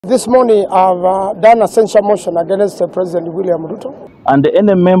This morning I've done a censure motion against President William Ruto. And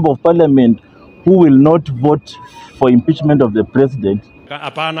any member of parliament who will not vote for impeachment of the president,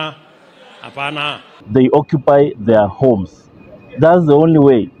 they occupy their homes. That's the only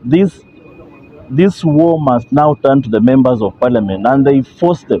way. This war must now turn to the members of parliament, and they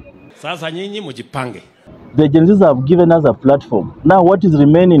force them. The agencies have given us a platform. Now what is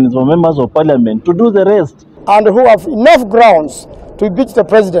remaining is for members of parliament to do the rest. And who have enough grounds to impeach the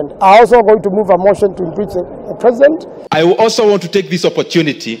president are also going to move a motion to impeach the president. I also want to take this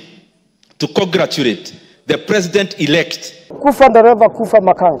opportunity to congratulate the president-elect. Kufa, Dereva, Kufa,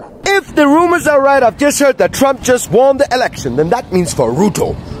 Makanga. If the rumors are right, I've just heard that Trump just won the election, then that means for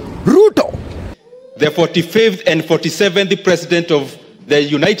Ruto. Ruto! The 45th and 47th president of the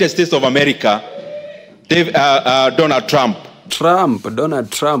United States of America, Donald Trump.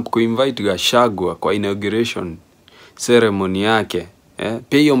 Donald Trump kuinvite Gachagua kwa inauguration ceremony yake.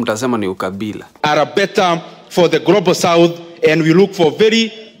 Pia hiyo mtasema ni ukabila. Are better for the global south, and we look for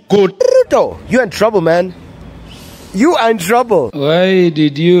very good. Ruto, you're in trouble, man. You are in trouble. Why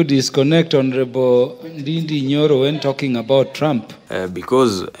did you disconnect Honorable Ndindi Nyoro when talking about Trump?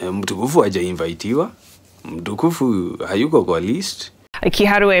 Because mtukufu hajainvitiwa. Mtukufu hayuko kwa list.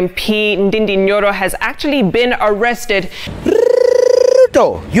 Kiharu MP Ndindi Nyoro has actually been arrested.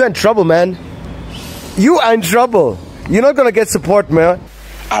 Ruto, you're in trouble, man. You are in trouble. You're not going to get support, man.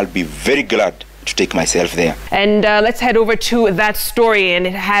 I'll be very glad to take myself there. And let's head over to that story, and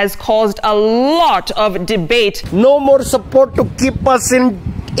it has caused a lot of debate. No more support to keep us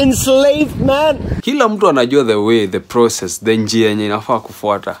enslaved, man. Kila mtu anajua the way, the process, the njia yenye inafaa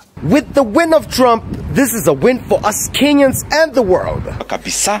kufuata. With the win of Trump, this is a win for us Kenyans and the world.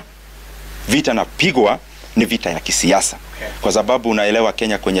 Kabisa, vita na pigwa ni vita ya kisiasa. Kwa sababu unaelewa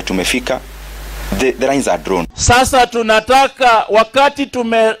Kenya kwenye tumefika, the lines are drawn. Sasa tunataka wakati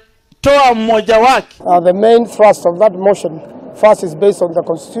tumetoa mmoja wake. The main thrust of that motion first is based on the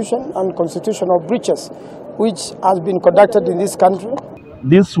constitution and constitutional breaches which has been conducted in this country.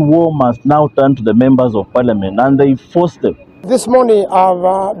 This war must now turn to the members of parliament, and they force them. This morning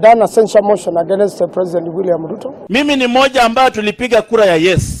I've done a censure motion against President William Ruto. Mimi ni mmoja ambaye tulipiga kura ya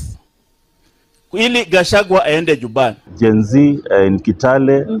yes ili Gachagua aende Nyumbani. Gen Z in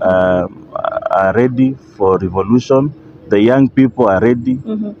Kitale are ready for revolution. The young people are ready.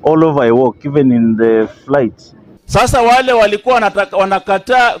 All over I walk, even in the flight. Sasa wale walikuwa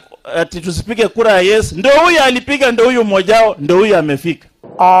wanakataa ati tusipige kura ya yes, ndio huyu alipiga, ndio huyu mmoja, ndio huyu amefika.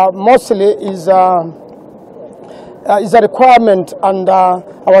 Mostly is a requirement under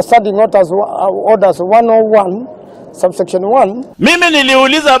our standing orders 101 subsection 1. Mimi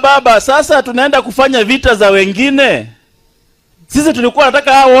niliuliza baba, sasa tunaenda kufanya vita za wengine. Sisi tulikuwa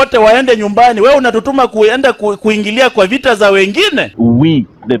nataka hao wote waende nyumbani. Wewe unatutuma kuenda kuingilia kwa vita za wengine. We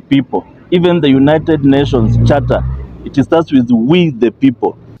the people, even the United Nations Charter, it starts with we the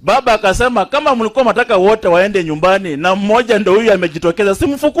people. Baba akasema kama mlikuwa mnataka wote waende nyumbani na mmoja ndio huyu amejitokeza,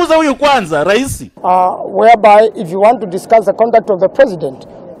 simfukuza huyu kwanza rais. Whereby if you want to discuss the conduct of the president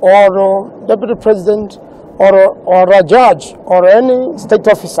or deputy president or a judge or any state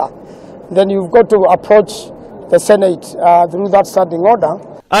officer, then you've got to approach the Senate through that standing order.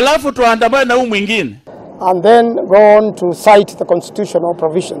 Alafu tuandamane na huyu mwingine. And then go on to cite the constitutional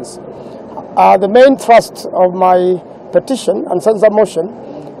provisions. The main thrust of my petition and censure motion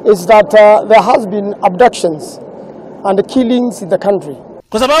is that there has been abductions and killings in the country.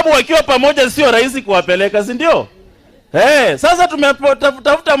 Kwa sababu wakiwa pamoja sio rahisi kuwapeleka, si ndio? Sasa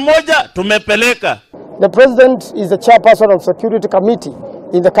tumetafuta mmoja tumepeleka. The president is the chairperson of security committee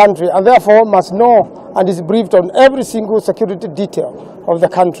in the country, and therefore must know and is briefed on every single security detail of the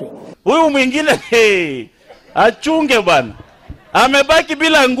country. Huyu mwingine achunge bwana. Amebaki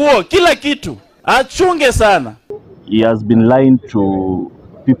bila nguo, kila kitu. Achunge sana. He has been lying to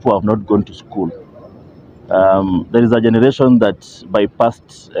people who have not gone to school. There is a generation that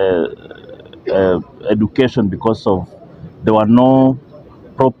bypassed education because of there were no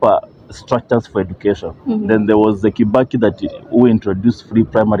proper structures for education. Then there was the Kibaki who introduced free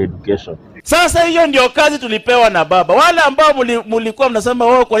primary education. Sasa hiyo ndio kazi tulipewa na baba. Wale ambao mlikuwa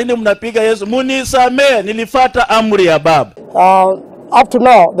mnasema kwa nini mnapiga Yesu, munisamee, nilifuata amri ya baba. Up to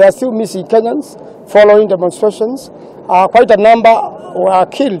now there are still missing Kenyans following demonstrations. Quite a number were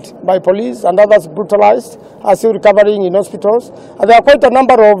killed by police and others brutalized, are still recovering in hospitals. And there are quite a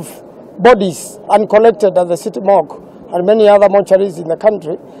number of bodies uncollected at the city morgue and many other mortuaries in the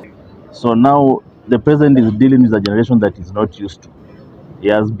country. So now the president is dealing with a generation that is not used to. He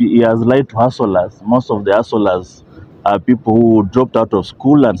has lied to hustlers. Most of the hustlers are people who dropped out of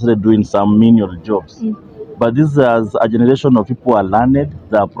school and started doing some menial jobs. But this is a generation of people who are learned,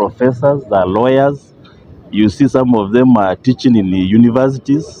 they are professors, they are lawyers. You see some of them are teaching in the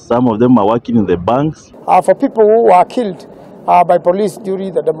universities, some of them are working in the banks. For people who are killed by police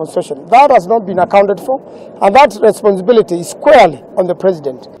during the demonstration, that has not been accounted for, and that responsibility is squarely on the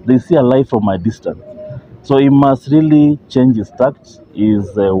president. They see a life from a distance. So he must really change his tact.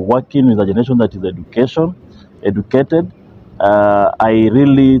 He's working with a generation that is educated. I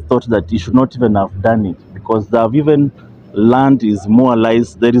really thought that he should not even have done it, because they have even learned his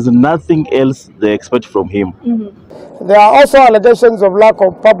morals. There is nothing else they expect from him. There are also allegations of lack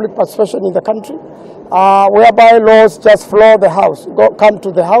of public participation in the country, whereby laws just floor the house, come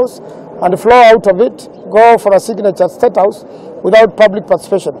to the house and flow out of it, go for a signature at State House without public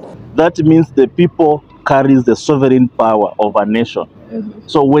participation. That means the people carries the sovereign power of a nation.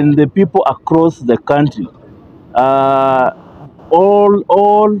 So when the people across the country,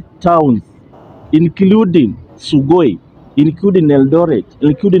 all towns, including Sugoi, including Eldoret,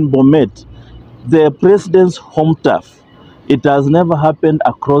 including Bomet, the president's home turf, it has never happened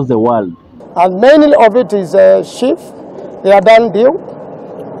across the world. And many of it is chief, they are done deal,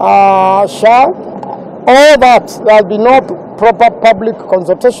 SHA, all that, there has been no proper public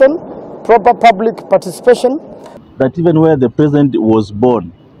consultation, proper public participation. That even where the president was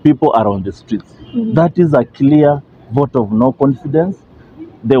born, people are on the streets. That is a clear vote of no confidence.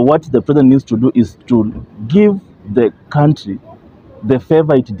 What the president needs to do is to give the country the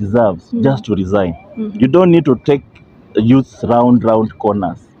favor it deserves, just to resign. You don't need to take youths round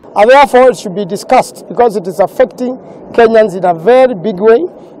corners. And therefore it should be discussed, because it is affecting Kenyans in a very big way.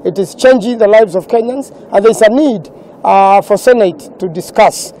 It is changing the lives of Kenyans, and there is a need for Senate to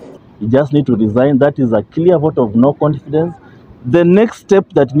discuss. You just need to resign. That is a clear vote of no confidence. The next step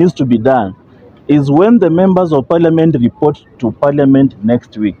that needs to be done is when the members of parliament report to parliament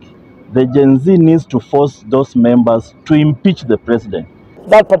next week, the Gen Z needs to force those members to impeach the president.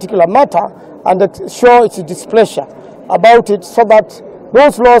 That particular matter, and show its displeasure about it, so that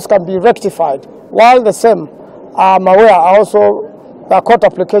those laws can be rectified, while the same, I'm aware, are also the court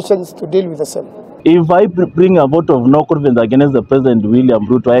applications to deal with the same. If I bring a vote of no confidence against the President William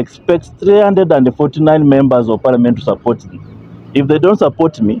Ruto, I expect 349 members of parliament to support me. If they don't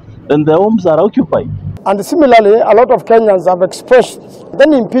support me, then their homes are occupied. And similarly, a lot of Kenyans have expressed,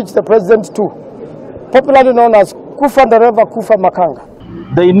 then impeach the president too, popularly known as Kufa, Dereva, Kufa,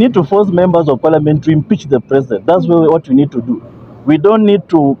 Makanga. They need to force members of parliament to impeach the president. That's what we need to do. We don't need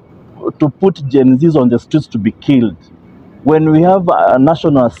to put Gen Zs on the streets to be killed. When we have a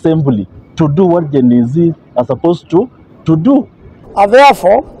national assembly to do what Gen Z are supposed to do. And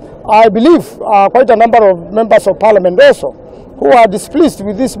therefore, I believe quite a number of members of parliament also who are displeased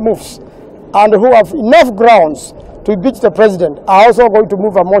with these moves and who have enough grounds to impeach the president are also going to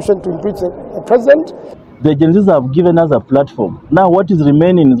move a motion to impeach the president. The Gen Zs have given us a platform. Now what is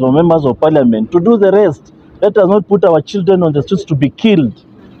remaining is for members of parliament to do the rest. Let us not put our children on the streets to be killed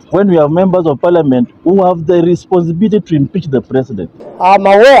when we have members of parliament who have the responsibility to impeach the president. I'm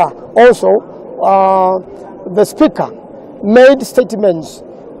aware also the speaker made statements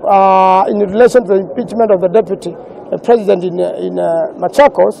in relation to the impeachment of the deputy president in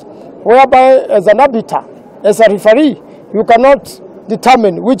Machakos, whereby as an arbiter, as a referee, you cannot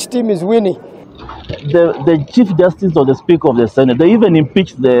determine which team is winning. The Chief Justice or the Speaker of the Senate, they even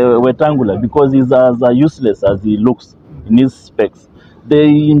impeached the Wetangula because he's as useless as he looks in his specs.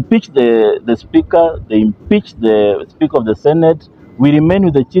 They impeached the Speaker, they impeached the Speaker of the Senate. We remain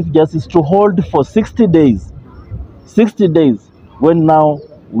with the Chief Justice to hold for 60 days. 60 days when now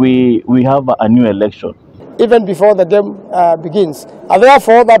we have a new election. Even before the game begins. And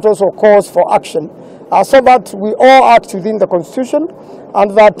therefore that also calls for action so that we all act within the Constitution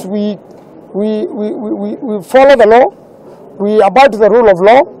and that we follow the law, we abide to the rule of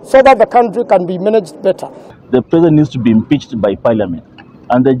law so that the country can be managed better. The president needs to be impeached by parliament,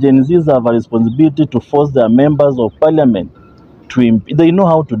 and the Gen Zs have a responsibility to force their members of parliament to impeach. They know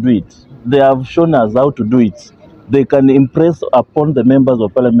how to do it. They have shown us how to do it. They can impress upon the members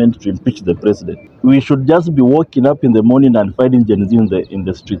of parliament to impeach the president. We should just be waking up in the morning and finding Gen Z in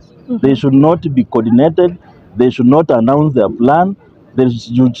the streets. They should not be coordinated. They should not announce their plan. They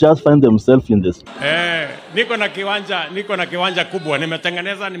should just find themselves in this. Niko na kiwanja kubwa,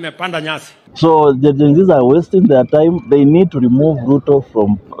 nimetengeneza, nimepanda nyasi. So the Gen Zs are wasting their time. They need to remove Ruto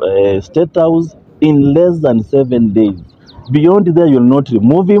from State House in less than 7 days. Beyond there, you'll not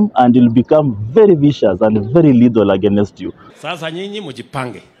remove him and he'll become very vicious and very lethal against you. Sasa nyinyi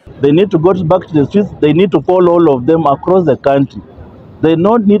mujipange. They need to go back to the streets. They need to follow all of them across the country. They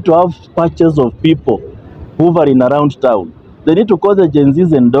don't need to have patches of people hovering around town. They need to call the Gen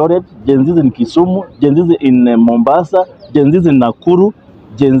Zs in Doret, Gen Zs in Kisumu, Gen Zs in Mombasa, Gen Zs in Nakuru,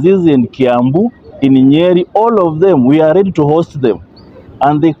 Gen Zs in Kiambu, in Nyeri, all of them, we are ready to host them.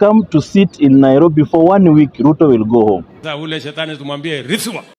 And they come to sit in Nairobi for 1 week, Ruto will go home. Ule shetani tumwambie riswa.